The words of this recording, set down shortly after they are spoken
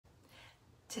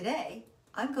Today,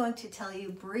 I'm going to tell you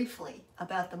briefly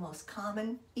about the most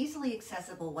common, easily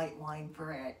accessible white wine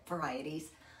varieties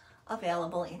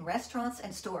available in restaurants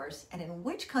and stores, and in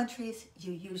which countries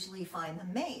you usually find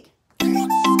them made.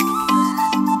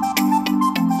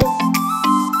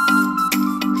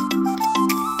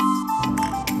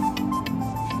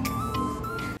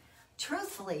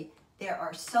 Truthfully, there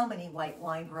are so many white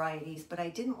wine varieties, but I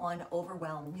didn't want to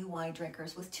overwhelm new wine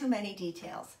drinkers with too many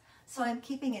details, so I'm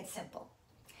keeping it simple.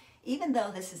 Even though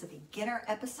this is a beginner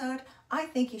episode, I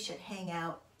think you should hang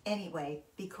out anyway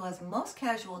because most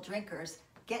casual drinkers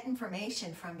get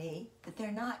information from me that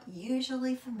they're not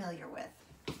usually familiar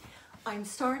with. I'm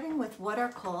starting with what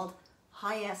are called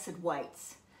high acid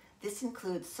whites. This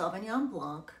includes Sauvignon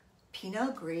Blanc,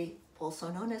 Pinot Gris, also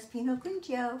known as Pinot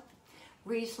Grigio,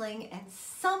 Riesling, and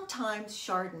sometimes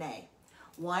Chardonnay.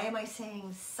 Why am I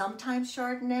saying sometimes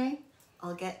Chardonnay?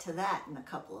 I'll get to that in a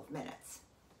couple of minutes.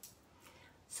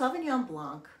 Sauvignon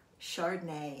Blanc,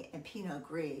 Chardonnay, and Pinot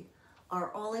Gris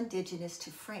are all indigenous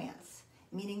to France,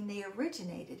 meaning they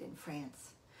originated in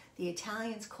France. The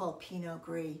Italians call Pinot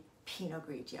Gris Pinot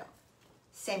Grigio.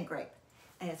 Same grape,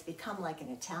 and it's become like an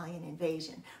Italian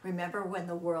invasion. Remember when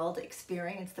the world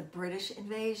experienced the British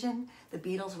invasion, the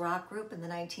Beatles rock group in the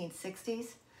 1960s?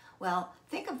 Well,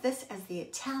 think of this as the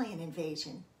Italian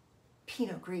invasion,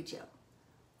 Pinot Grigio,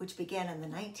 which began in the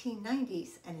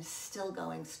 1990s and is still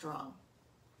going strong.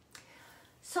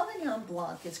 Sauvignon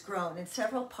Blanc is grown in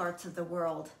several parts of the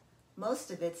world.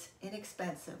 Most of it's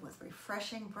inexpensive with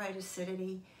refreshing bright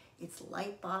acidity. It's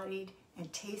light-bodied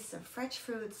and tastes of fresh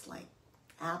fruits like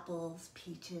apples,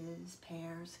 peaches,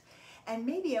 pears, and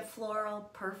maybe a floral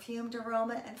perfumed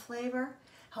aroma and flavor.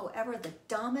 However, the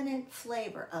dominant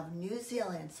flavor of New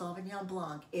Zealand Sauvignon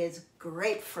Blanc is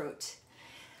grapefruit.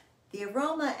 The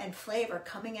aroma and flavor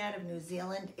coming out of New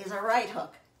Zealand is a right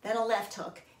hook, then a left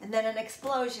hook, and then an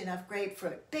explosion of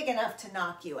grapefruit, big enough to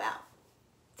knock you out.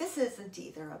 This isn't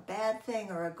either a bad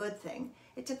thing or a good thing.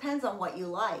 It depends on what you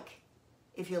like.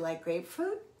 If you like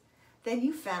grapefruit, then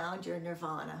you found your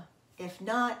nirvana. If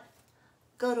not,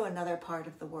 go to another part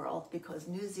of the world because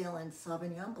New Zealand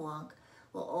Sauvignon Blanc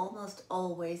will almost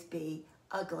always be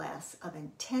a glass of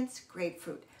intense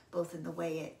grapefruit, both in the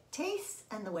way it tastes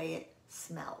and the way it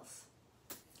smells.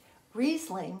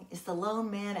 Riesling is the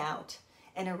lone man out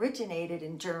and originated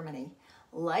in Germany.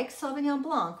 Like Sauvignon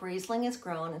Blanc, Riesling is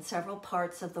grown in several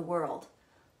parts of the world.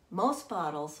 Most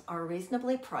bottles are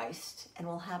reasonably priced and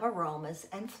will have aromas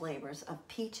and flavors of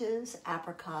peaches,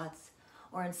 apricots,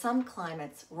 or in some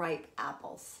climates, ripe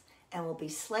apples, and will be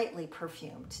slightly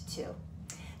perfumed too.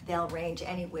 They'll range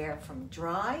anywhere from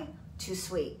dry to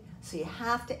sweet, so you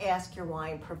have to ask your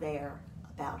wine purveyor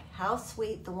about how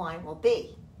sweet the wine will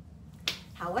be.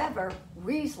 However,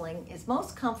 Riesling is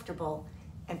most comfortable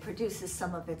and produces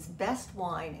some of its best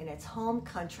wine in its home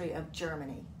country of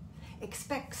Germany.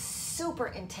 Expect super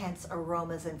intense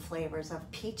aromas and flavors of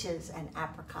peaches and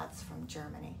apricots from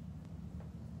Germany.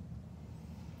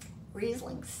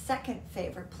 Riesling's second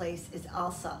favorite place is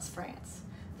Alsace, France.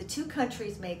 The two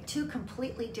countries make two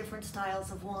completely different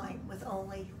styles of wine with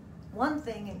only one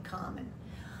thing in common.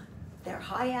 They're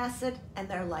high acid and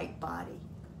they're light body.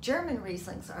 German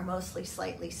Rieslings are mostly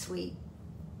slightly sweet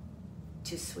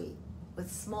to sweet, with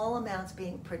small amounts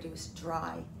being produced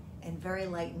dry and very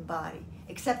light in body,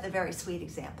 except the very sweet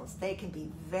examples. They can be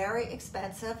very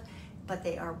expensive, but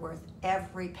they are worth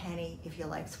every penny if you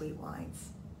like sweet wines.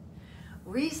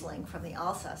 Riesling from the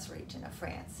Alsace region of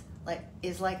France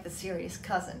is like the serious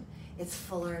cousin. It's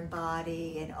fuller in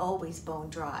body and always bone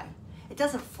dry. It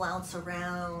doesn't flounce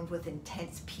around with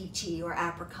intense peachy or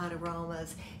apricot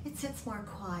aromas. It sits more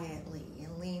quietly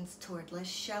and leans toward less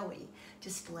showy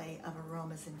display of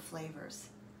aromas and flavors.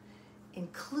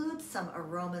 Include some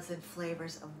aromas and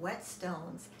flavors of wet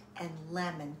stones and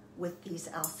lemon with these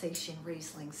Alsatian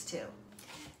Rieslings too.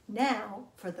 Now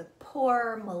for the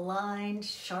poor maligned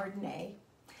Chardonnay.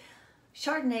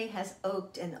 Chardonnay has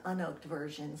oaked and unoaked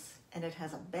versions, and it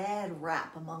has a bad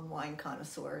rap among wine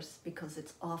connoisseurs because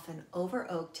it's often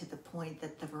over-oaked to the point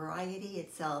that the variety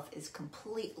itself is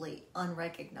completely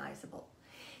unrecognizable.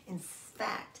 In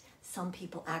fact, some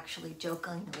people actually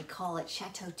jokingly call it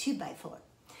Chateau 2x4.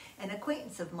 An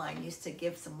acquaintance of mine used to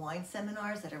give some wine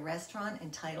seminars at a restaurant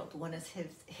entitled one of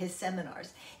his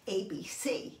seminars,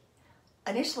 ABC.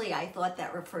 Initially, I thought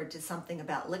that referred to something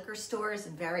about liquor stores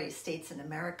in various states in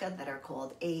America that are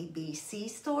called ABC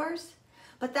stores,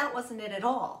 but that wasn't it at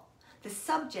all. The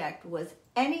subject was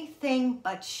anything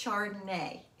but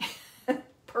Chardonnay.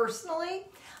 Personally,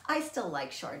 I still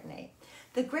like Chardonnay.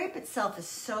 The grape itself is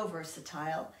so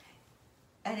versatile,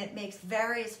 and it makes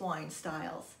various wine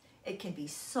styles. It can be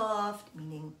soft,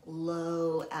 meaning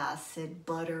low acid,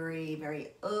 buttery, very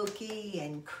oaky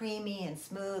and creamy and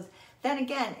smooth. Then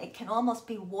again, it can almost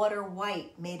be water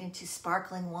white made into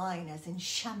sparkling wine, as in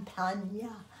champagne.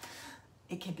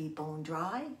 It can be bone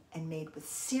dry and made with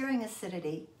searing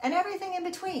acidity and everything in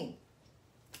between.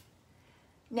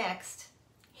 Next,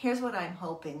 here's what I'm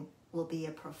hoping will be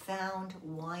a profound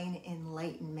wine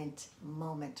enlightenment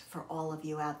moment for all of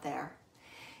you out there.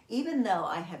 Even though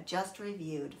I have just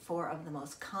reviewed 4 of the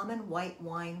most common white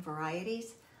wine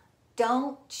varieties,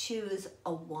 don't choose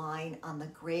a wine on the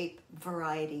grape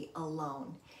variety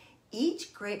alone.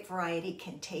 Each grape variety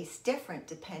can taste different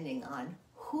depending on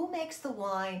who makes the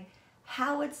wine,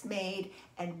 how it's made,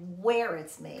 and where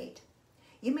it's made.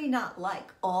 You may not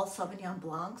like all Sauvignon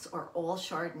Blancs or all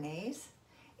Chardonnays.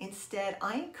 Instead,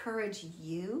 I encourage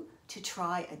you to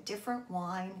try a different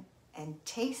wine and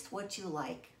taste what you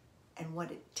like and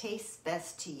what it tastes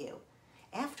best to you.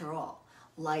 After all,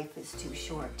 life is too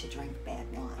short to drink bad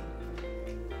wine.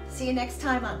 See you next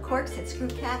time on Corks and Screw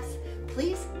Caps.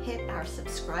 Please hit our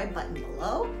subscribe button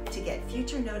below to get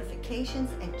future notifications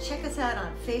and check us out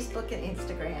on Facebook and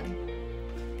Instagram.